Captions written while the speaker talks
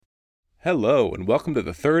Hello, and welcome to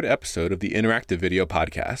the third episode of the Interactive Video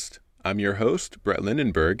Podcast. I'm your host, Brett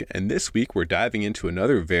Lindenberg, and this week we're diving into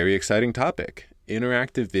another very exciting topic,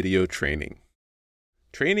 interactive video training.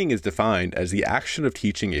 Training is defined as the action of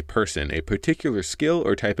teaching a person a particular skill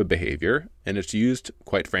or type of behavior, and it's used,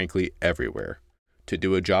 quite frankly, everywhere. To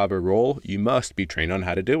do a job or role, you must be trained on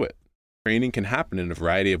how to do it. Training can happen in a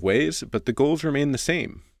variety of ways, but the goals remain the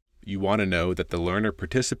same. You want to know that the learner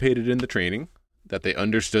participated in the training, that they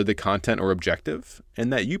understood the content or objective,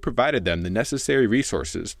 and that you provided them the necessary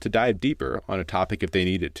resources to dive deeper on a topic if they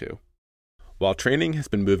needed to. While training has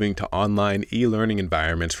been moving to online e-learning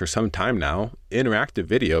environments for some time now, interactive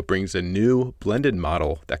video brings a new, blended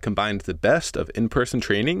model that combines the best of in-person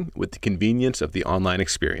training with the convenience of the online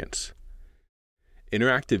experience.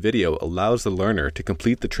 Interactive video allows the learner to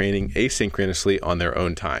complete the training asynchronously on their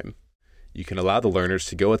own time. You can allow the learners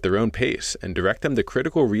to go at their own pace and direct them to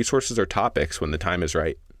critical resources or topics when the time is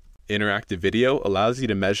right. Interactive video allows you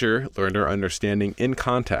to measure learner understanding in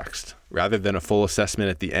context, rather than a full assessment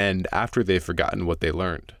at the end after they've forgotten what they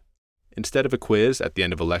learned. Instead of a quiz at the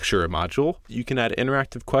end of a lecture or module, you can add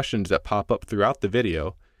interactive questions that pop up throughout the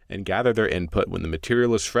video and gather their input when the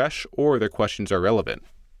material is fresh or their questions are relevant.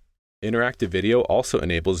 Interactive video also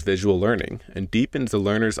enables visual learning and deepens the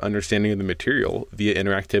learner's understanding of the material via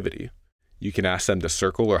interactivity. You can ask them to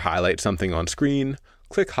circle or highlight something on screen,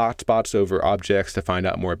 click hotspots over objects to find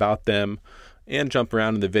out more about them, and jump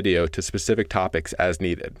around in the video to specific topics as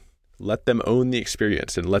needed. Let them own the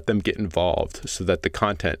experience and let them get involved so that the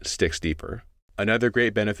content sticks deeper. Another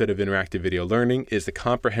great benefit of interactive video learning is the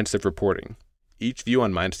comprehensive reporting. Each view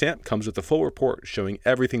on Mindstamp comes with a full report showing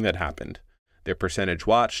everything that happened. Their percentage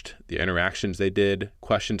watched, the interactions they did,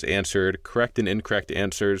 questions answered, correct and incorrect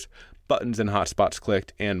answers, buttons and hotspots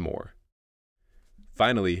clicked, and more.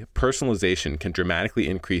 Finally, personalization can dramatically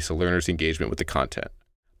increase a learner's engagement with the content.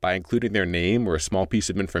 By including their name or a small piece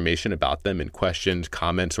of information about them in questions,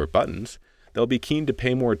 comments, or buttons, they'll be keen to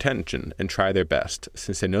pay more attention and try their best,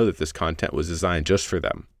 since they know that this content was designed just for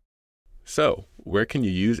them. So, where can you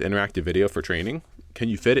use interactive video for training? Can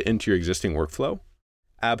you fit it into your existing workflow?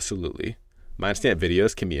 Absolutely. Mindstamp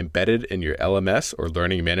videos can be embedded in your LMS or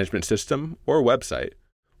learning management system or website,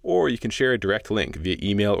 or you can share a direct link via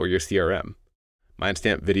email or your CRM.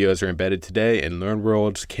 Mindstamp videos are embedded today in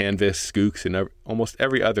LearnWorlds, Canvas, Skooks, and almost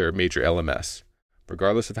every other major LMS.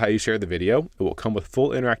 Regardless of how you share the video, it will come with full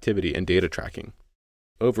interactivity and data tracking.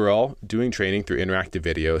 Overall, doing training through interactive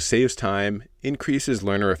video saves time, increases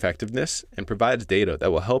learner effectiveness, and provides data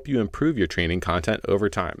that will help you improve your training content over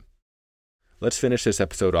time. Let's finish this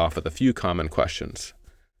episode off with a few common questions.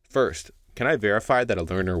 First, can I verify that a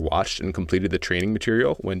learner watched and completed the training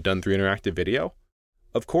material when done through interactive video?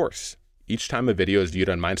 Of course. Each time a video is viewed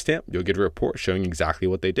on Mindstamp, you'll get a report showing exactly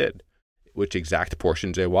what they did, which exact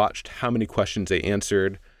portions they watched, how many questions they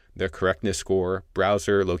answered, their correctness score,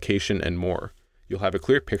 browser, location, and more. You'll have a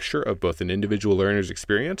clear picture of both an individual learner's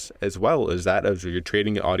experience as well as that of your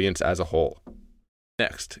training audience as a whole.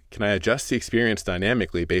 Next, can I adjust the experience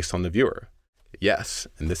dynamically based on the viewer? Yes,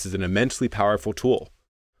 and this is an immensely powerful tool.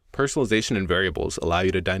 Personalization and variables allow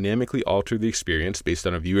you to dynamically alter the experience based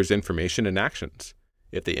on a viewer's information and actions.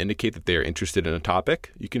 If they indicate that they are interested in a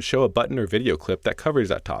topic, you can show a button or video clip that covers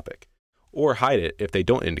that topic, or hide it if they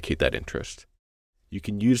don't indicate that interest. You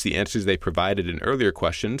can use the answers they provided in earlier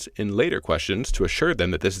questions in later questions to assure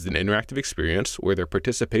them that this is an interactive experience where their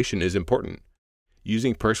participation is important.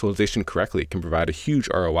 Using personalization correctly can provide a huge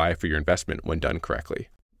ROI for your investment when done correctly.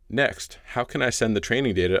 Next, how can I send the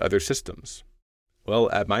training data to other systems?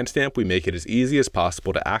 Well, at Mindstamp, we make it as easy as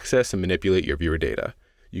possible to access and manipulate your viewer data.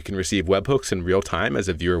 You can receive webhooks in real time as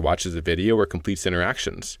a viewer watches a video or completes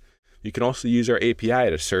interactions. You can also use our API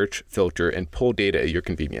to search, filter, and pull data at your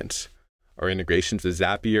convenience. Our integrations with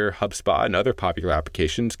Zapier, HubSpot, and other popular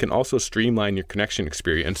applications can also streamline your connection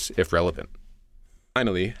experience if relevant.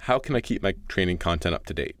 Finally, how can I keep my training content up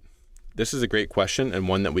to date? This is a great question and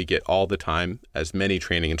one that we get all the time, as many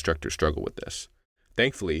training instructors struggle with this.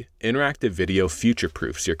 Thankfully, interactive video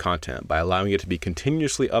future-proofs your content by allowing it to be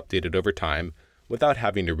continuously updated over time without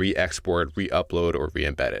having to re-export, re-upload, or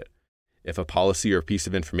re-embed it. If a policy or piece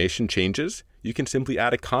of information changes, you can simply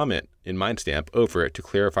add a comment in Mindstamp over it to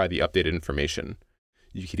clarify the updated information.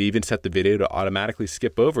 You could even set the video to automatically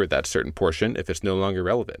skip over that certain portion if it's no longer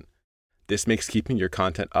relevant. This makes keeping your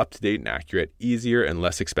content up to date and accurate easier and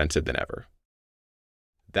less expensive than ever.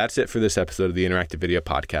 That's it for this episode of the Interactive Video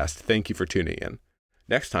Podcast. Thank you for tuning in.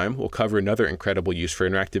 Next time, we'll cover another incredible use for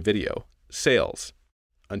interactive video, sales.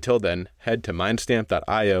 Until then, head to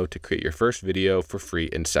mindstamp.io to create your first video for free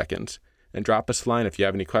in seconds, and drop us a line if you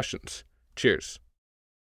have any questions. Cheers.